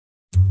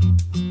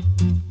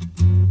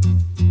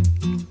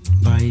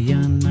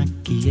Baiana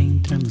que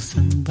entra no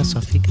samba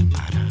só fica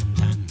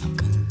parada, não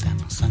canta,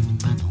 não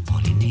samba, não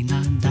pole nem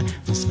nada,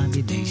 não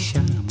sabe deixar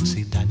a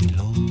mocidade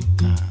louca.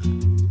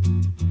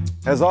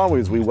 As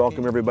always, we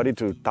welcome everybody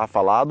to Tá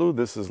Falado.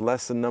 This is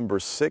lesson number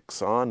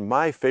 6 on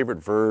my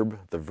favorite verb,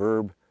 the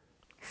verb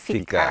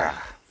Ficar.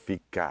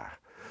 Ficar.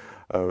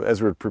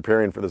 As we were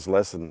preparing for this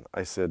lesson,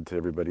 I said to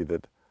everybody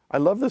that I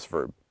love this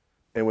verb.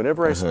 And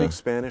whenever I speak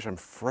Spanish, I'm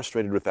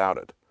frustrated without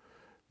it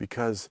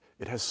because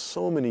it has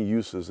so many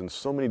uses and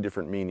so many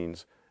different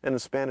meanings. And in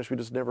Spanish, we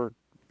just never...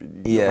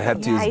 Yeah, I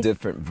have to use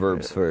different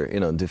verbs for,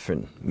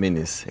 different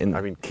meanings. I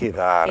mean,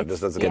 quedar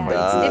just doesn't get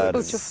it's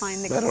difficult to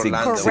find the But Sig-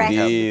 Orlando, correct.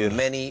 we have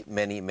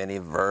many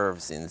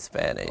verbs in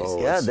Spanish.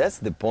 Yeah, that's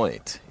the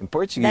point. In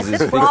Portuguese,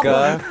 That's it's the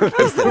ficar,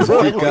 it's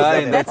ficar,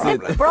 and that's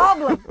it.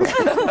 Problem.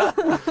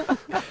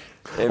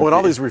 Oh, and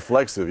all these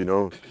reflexive,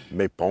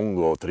 me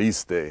pongo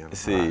triste.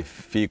 Sim,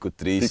 fico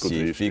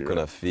triste, fico right?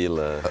 na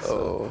fila.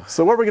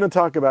 So what we're going to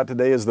talk about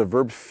today is the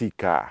verb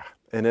ficar.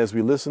 And as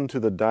we listen to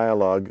the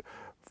dialogue,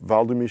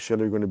 Valdo and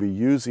Michelle are going to be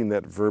using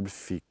that verb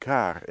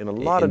ficar in a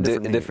lot of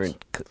different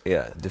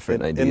meanings.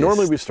 Different ideas. And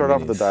normally we start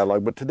off with the meanings.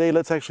 dialogue, but today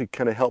let's actually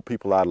kind of help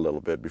people out a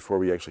little bit before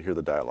we actually hear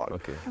the dialogue.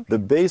 Okay. The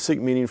basic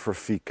meaning for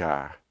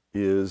ficar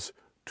is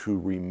to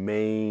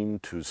remain,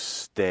 to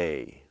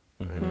stay.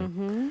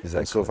 Exactly.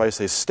 And so if I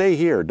say, stay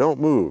here, don't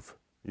move,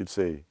 you'd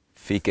say,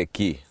 Fica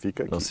aqui,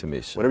 fica não aqui. se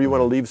mexa. Whenever you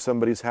want to leave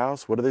somebody's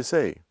house, what do they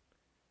say?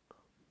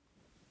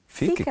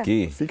 Fica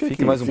aqui, Fica fique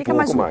aqui. mais um Fica pouco.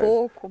 mais um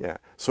pouco. Yeah.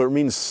 So it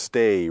means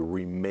stay,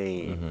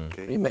 remain.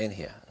 Okay? Remain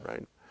here.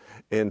 Right.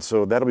 And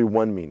so that'll be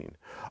one meaning.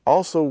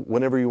 Also,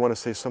 whenever you want to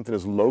say something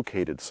is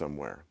located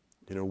somewhere,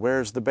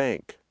 where's the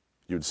bank?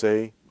 You'd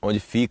say,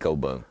 Onde fica o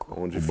banco?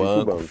 Onde o fica o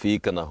banco banco?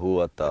 fica na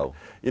rua tal.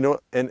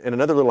 and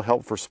another little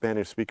help for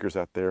Spanish speakers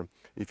out there,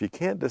 if you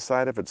can't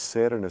decide if it's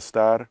ser and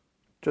estar,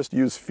 just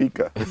use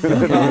fica.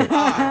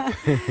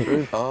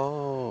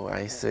 Oh,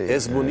 I see.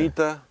 Es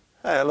bonita,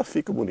 ela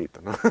fica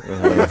bonita. No?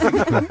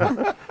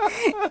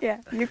 Yeah,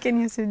 you can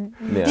use it in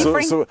Yeah.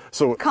 different So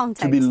to be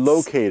contexts.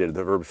 located,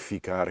 the verb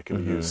ficar can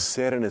be used.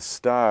 Ser and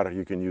estar,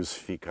 you can use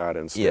ficar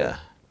instead. Yeah.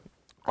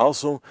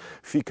 Also,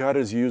 ficar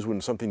is used when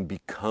something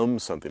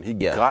becomes something. He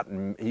Yeah.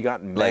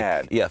 got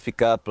mad.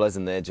 Ficar plus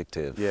an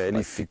adjective. Yeah,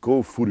 ele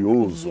ficou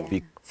furioso. Yeah.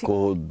 Ficou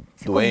Ficou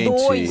doente,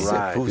 doido.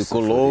 Right.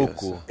 ficou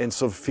louco. And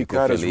so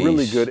ficar is feliz.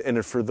 really good.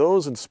 And for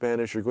those in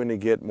Spanish, you're going to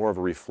get more of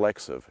a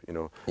reflexive,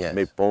 Yes.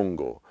 me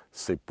pongo,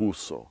 se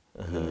puso,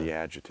 and then the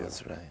adjective.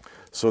 That's right.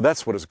 So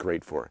that's what it's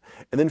great for.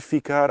 And then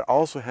ficar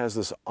also has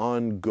this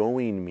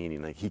ongoing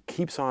meaning. Like he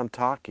keeps on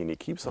talking, he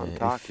keeps on Ele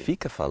talking.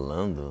 fica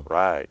falando.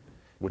 Right.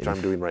 Which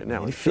I'm doing right now.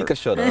 Ele I'm fica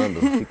sure.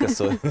 chorando, fica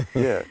sorrindo.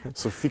 Yeah.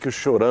 So fica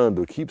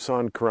chorando, keeps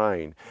on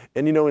crying.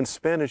 And in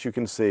Spanish you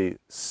can say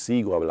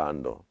sigo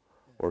hablando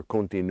or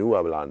continúa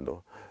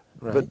hablando.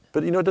 Right.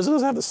 But it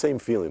doesn't have the same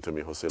feeling to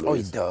me, Jose Luis. Oh,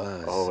 it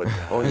does. Oh, it does.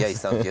 Oh, yeah, it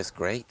sounds just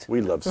great.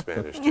 We love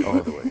Spanish too, by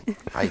the way.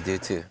 I do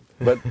too.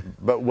 But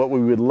what we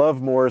would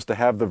love more is to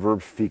have the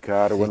verb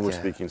ficar when we're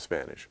Ficar. speaking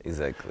Spanish.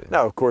 Exactly.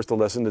 Now, of course, the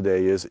lesson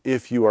today is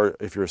if you're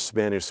a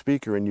Spanish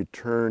speaker and you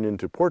turn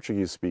into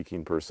Portuguese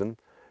speaking person,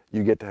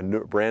 you get a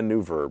brand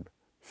new verb,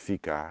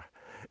 ficar.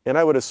 And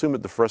I would assume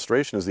that the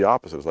frustration is the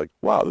opposite. It's like,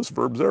 wow, this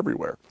verb's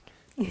everywhere.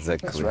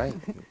 Exactly. That's right.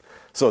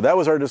 So that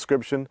was our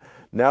description.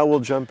 Now we'll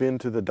jump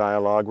into the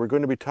dialogue. We're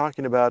going to be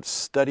talking about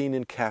studying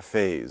in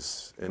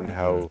cafes and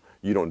how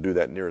you don't do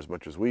that near as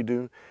much as we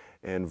do.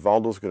 And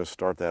Valdo's going to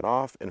start that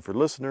off. And for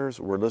listeners,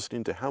 we're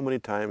listening to how many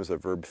times the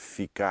verb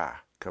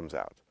ficar comes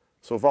out.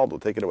 So Valdo,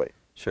 take it away.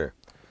 Sure.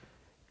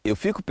 Eu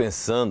fico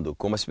pensando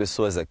como as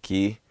pessoas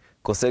aqui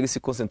conseguem se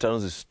concentrar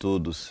nos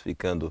estudos,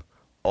 ficando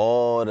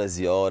horas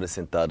e horas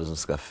sentados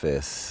nos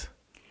cafés.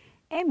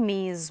 É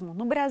mesmo.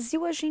 No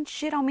Brasil, a gente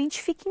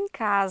geralmente fica em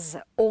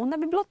casa ou na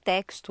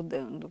biblioteca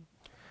estudando.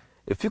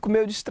 Eu fico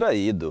meio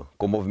distraído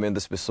com o movimento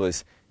das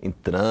pessoas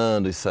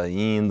entrando e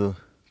saindo.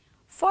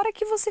 Fora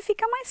que você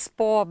fica mais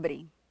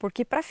pobre,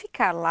 porque para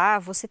ficar lá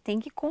você tem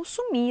que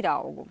consumir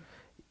algo.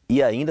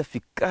 E ainda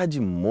ficar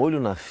de molho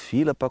na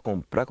fila para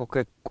comprar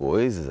qualquer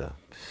coisa.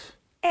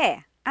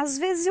 Às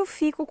vezes eu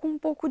fico com um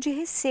pouco de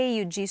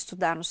receio de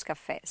estudar nos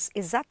cafés,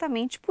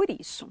 exatamente por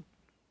isso.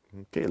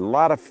 Okay, a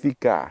lot of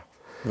ficar.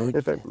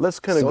 In fact, let's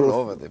kind of It's all go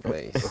over the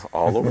place.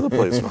 all over the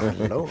place.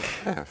 No.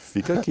 Yeah,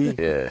 fica aqui.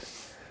 É.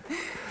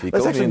 Fica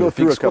Let's actually ouvindo, go fica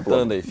through a couple of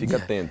escutando aí, fica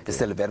atento.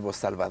 It's el verbo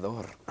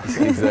salvador.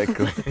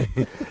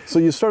 Exactly. So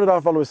you started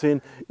off always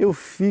saying, eu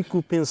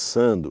fico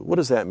pensando. What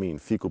does that mean,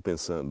 fico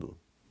pensando?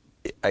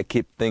 I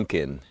keep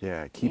thinking.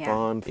 Yeah, keep Yeah.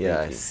 on thinking.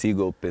 Yeah,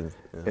 sigo pensando.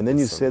 And then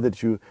you said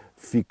that you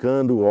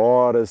ficando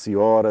horas e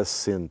horas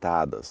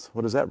sentadas.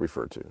 What does that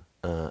refer to?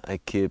 I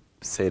keep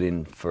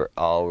sitting for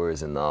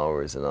hours and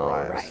hours and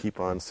hours. Right. Keep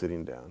on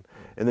sitting down.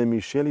 And then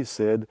Michele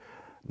said,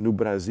 no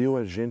Brasil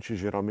a gente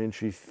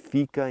geralmente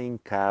fica em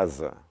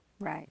casa.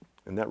 Right.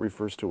 And that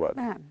refers to what?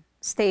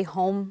 Stay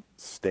home.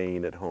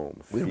 Staying at home.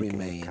 We Fica em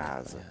remain.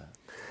 casa. Yeah.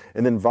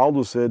 And then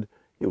Valdo said,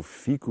 eu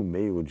fico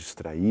meio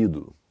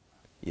distraído.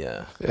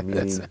 Yeah.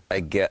 Meaning- I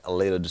get a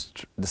little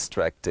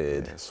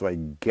distracted. So I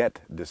get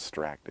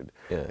distracted.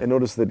 Yeah. And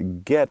notice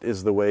that get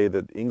is the way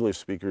that English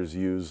speakers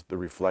use the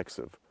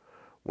reflexive,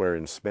 where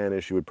in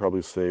Spanish you would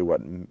probably say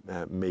what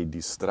me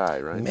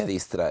distrae, right? Me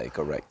distrae,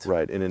 correct.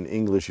 Right, and in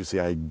English you say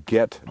I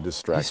get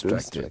distracted.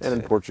 Distracted. And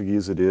in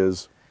Portuguese it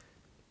is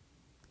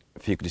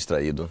Fico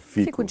distraído.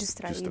 Fico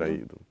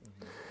distraído.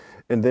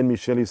 And then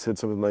Michele said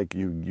something like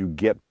you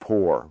get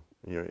poor.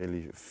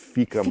 Ele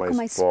fica Fico mais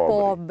mais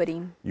pobre.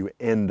 pobre. You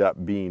end up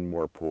being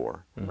more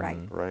poor, Right.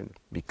 right?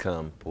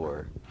 Become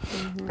poor.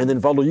 And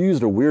then Valdo, you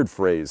used a weird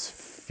phrase,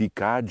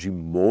 ficar de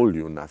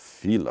molho na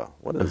fila.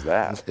 What is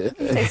that?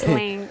 It's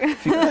slang.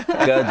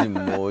 Ficar de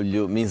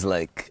molho means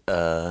like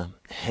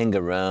hang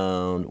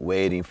around,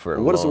 waiting for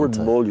a What does the long word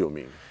time. molho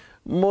mean?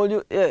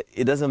 Molho, yeah,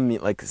 it doesn't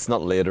mean like it's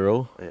not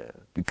literal. Yeah.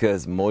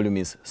 Because molho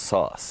means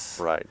sauce.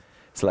 Right.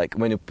 It's like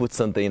when you put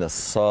something in a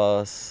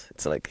sauce,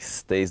 it's like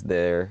stays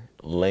there,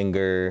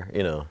 linger,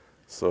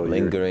 So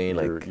lingering.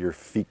 you're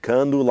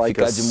ficando like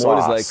Ficar a de molho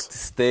is like sauce. to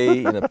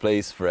stay in a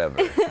place forever.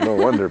 No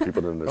wonder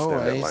people don't understand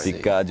Oh, that I line. see.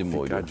 Ficar de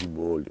molho. Ficar de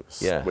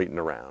molho. Yeah. Waiting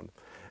around.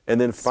 And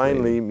then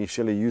finally,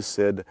 Michele, you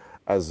said,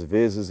 às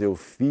vezes eu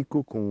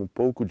fico com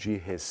pouco de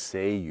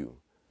receio.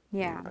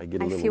 Yeah. I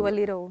get I a feel a little-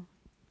 little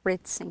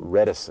reticent.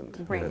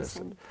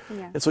 Reticent.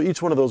 And so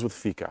each one of those with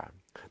ficar.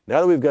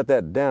 Now that we've got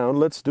that down,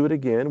 let's do it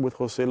again with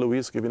José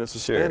Luis giving us a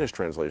Sure. Spanish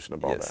translation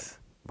of all Yes. that.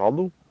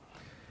 Valdo?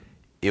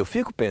 Eu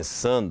fico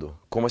pensando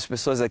como as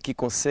pessoas aqui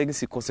conseguem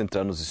se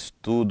concentrar nos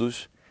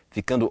estudos,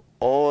 ficando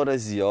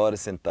horas e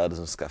horas sentados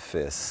nos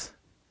cafés.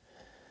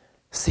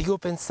 Sigo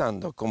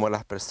pensando cómo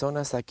las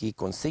personas aquí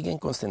consiguen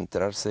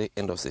concentrarse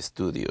en los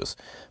estudios,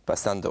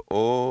 pasando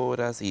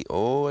horas y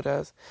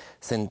horas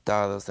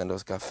sentados en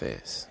los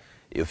cafés.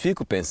 Eu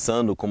fico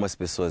pensando como as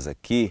pessoas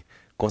aqui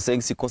conseguem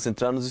se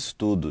concentrar nos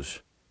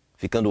estudos,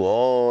 ficando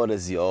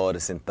horas e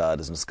horas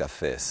sentadas nos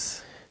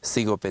cafés.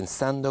 Sigo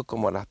pensando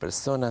cómo las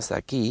personas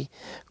aquí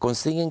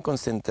consiguen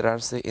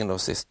concentrarse en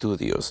los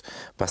estudios,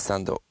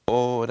 pasando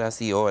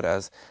horas y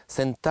horas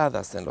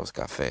sentadas en los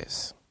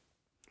cafés.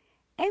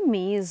 É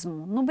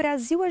mesmo. No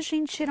Brasil, a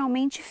gente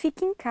geralmente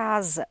fica em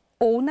casa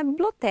ou na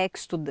biblioteca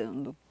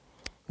estudando.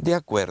 De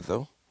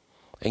acuerdo.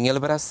 En el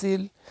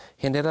Brasil,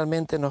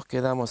 generalmente nos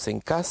quedamos en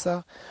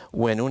casa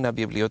o en una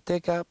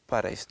biblioteca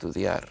para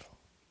estudiar.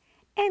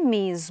 É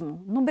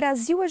mesmo. No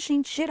Brasil, a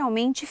gente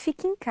geralmente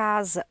fica em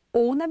casa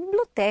ou na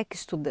biblioteca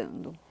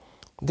estudando.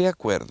 De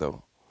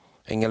acuerdo.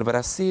 En el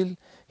Brasil,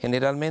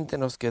 generalmente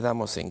nos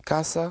quedamos en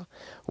casa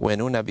o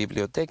en una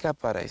biblioteca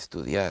para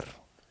estudiar.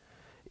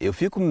 Eu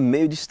fico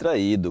meio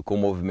distraído com o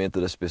movimento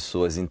das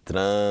pessoas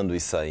entrando e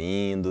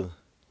saindo.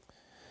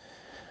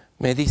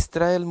 Me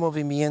distrae el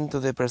movimiento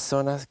de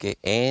personas que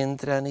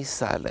entran y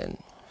salen.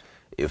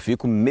 Eu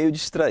fico meio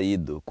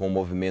distraído com o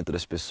movimento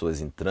das pessoas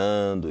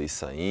entrando e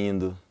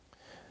saindo.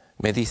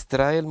 Me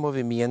distrae el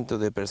movimiento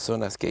de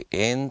personas que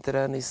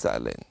entran y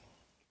salen.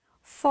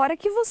 Fora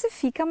que você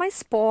fica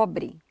mais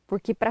pobre,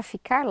 porque para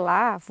ficar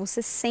lá,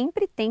 você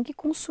sempre tem que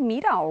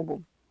consumir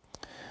algo.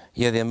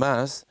 Y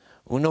además,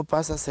 uno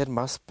pasa a ser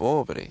más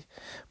pobre,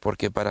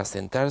 porque para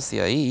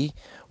sentarse ahí,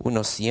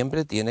 uno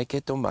siempre tiene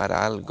que tomar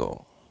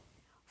algo.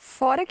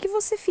 Fora que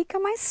você fica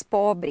mais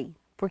pobre,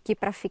 porque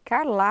para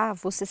ficar lá,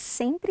 você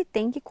sempre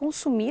tem que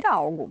consumir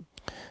algo.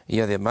 Y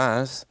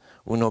además,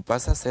 uno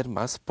pasa a ser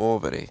más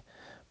pobre,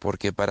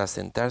 porque para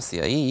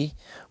sentarse ahí,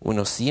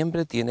 uno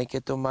siempre tiene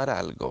que tomar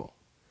algo.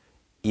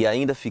 E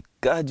ainda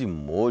ficar de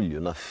molho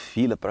na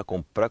fila para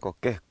comprar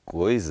qualquer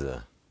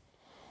coisa.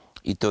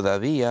 Y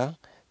todavía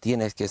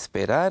tienes que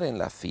esperar en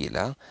la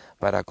fila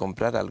para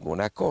comprar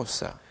alguna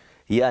cosa.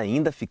 E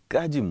ainda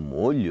ficar de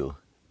molho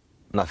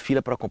na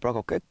fila para comprar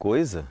qualquer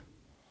coisa.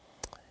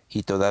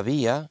 Y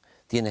todavía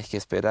tienes que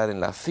esperar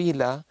en la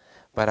fila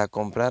para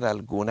comprar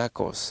alguna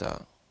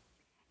cosa.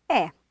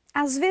 É,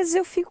 às vezes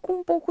eu fico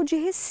com um pouco de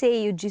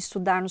receio de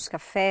estudar nos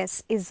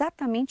cafés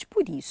exatamente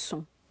por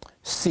isso.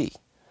 Sí,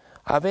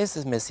 a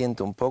veces me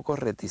siento un poco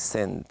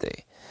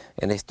reticente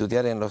en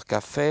estudiar en los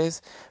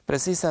cafés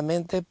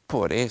precisamente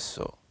por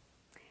eso.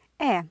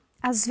 É,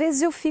 às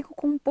vezes eu fico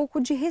com um pouco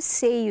de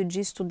receio de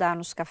estudar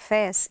nos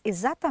cafés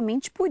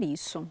exatamente por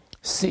isso.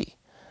 Sí,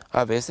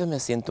 a veces me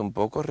siento un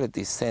poco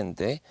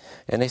reticente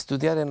en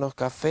estudiar en los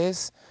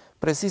cafés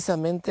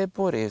precisamente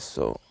por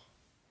eso.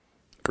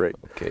 Great.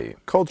 Okay.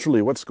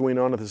 Culturally, what's going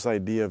on with this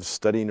idea of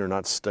studying or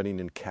not studying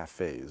in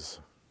cafes?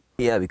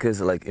 Yeah, because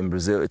like in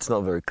Brazil, it's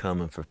not very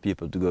common for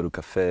people to go to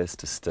cafes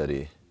to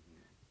study.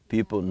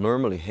 People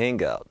normally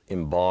hang out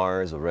in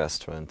bars or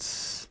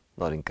restaurants,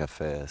 not in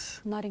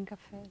cafes. Not in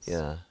cafés.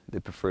 Yeah, they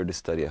prefer to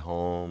study at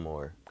home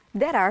or...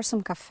 There are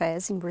some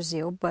cafés in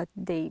Brazil, but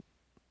they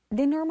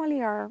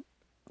normally are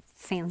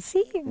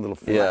fancy. A little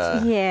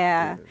Yeah.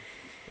 Yeah.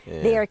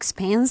 Yeah. They are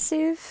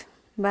expensive,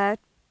 but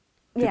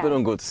People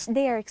don't go to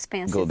they are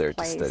expensive go there to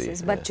places,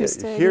 study, but yeah. to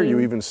study. Here you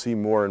even see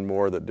more and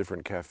more that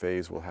different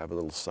cafes will have a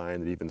little sign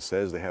that even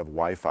says they have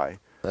Wi-Fi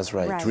That's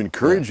right. Right. to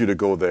encourage you to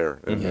go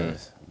there and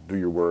Yes. do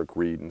your work,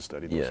 read and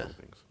study those Yeah. sort of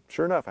things.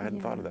 Sure enough, I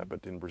hadn't thought of that,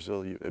 but in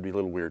Brazil, it'd be a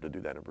little weird to do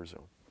that in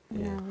Brazil.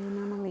 No, we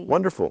normally.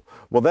 Wonderful.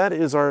 Well, that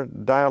is our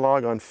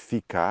dialogue on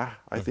ficar.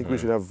 I think we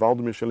should have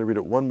Valdo Michele read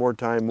it one more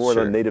time, more at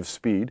our Sure. native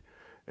speed,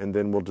 and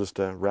then we'll just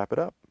wrap it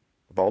up.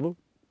 Valdo?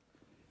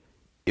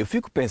 Eu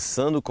fico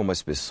pensando como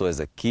as pessoas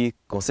aqui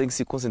conseguem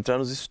se concentrar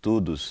nos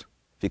estudos,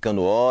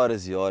 ficando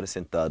horas e horas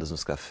sentadas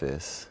nos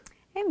cafés.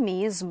 É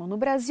mesmo, no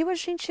Brasil a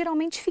gente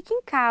geralmente fica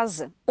em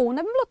casa ou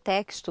na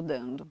biblioteca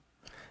estudando.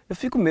 Eu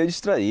fico meio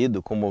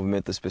distraído com o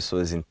movimento das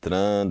pessoas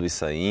entrando e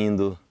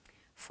saindo.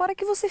 Fora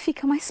que você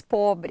fica mais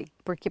pobre,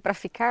 porque para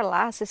ficar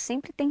lá você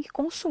sempre tem que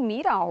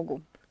consumir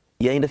algo.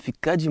 E ainda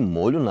ficar de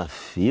molho na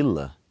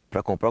fila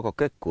para comprar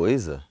qualquer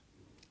coisa.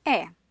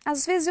 É,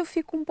 às vezes eu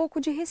fico um pouco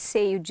de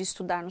receio de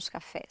estudar nos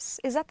cafés,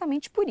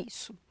 exatamente por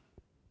isso.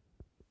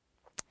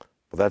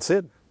 Well, that's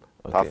it.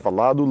 Okay. Tá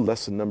falado,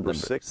 lesson number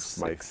 6,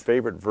 my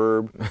favorite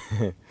verb,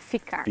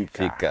 Ficar.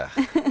 ficar.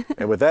 Ficar.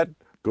 And with that,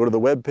 go to the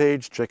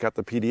webpage, check out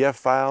the PDF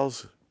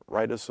files,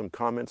 write us some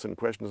comments and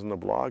questions in the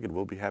blog, and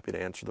we'll be happy to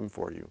answer them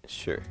for you.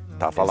 Sure.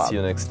 Tá falado. See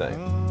you next time.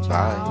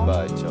 Bye.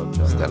 Bye. Tchau,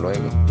 tchau. Hasta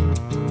luego.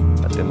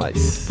 Até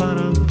mais.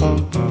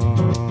 Ba-dum-bum.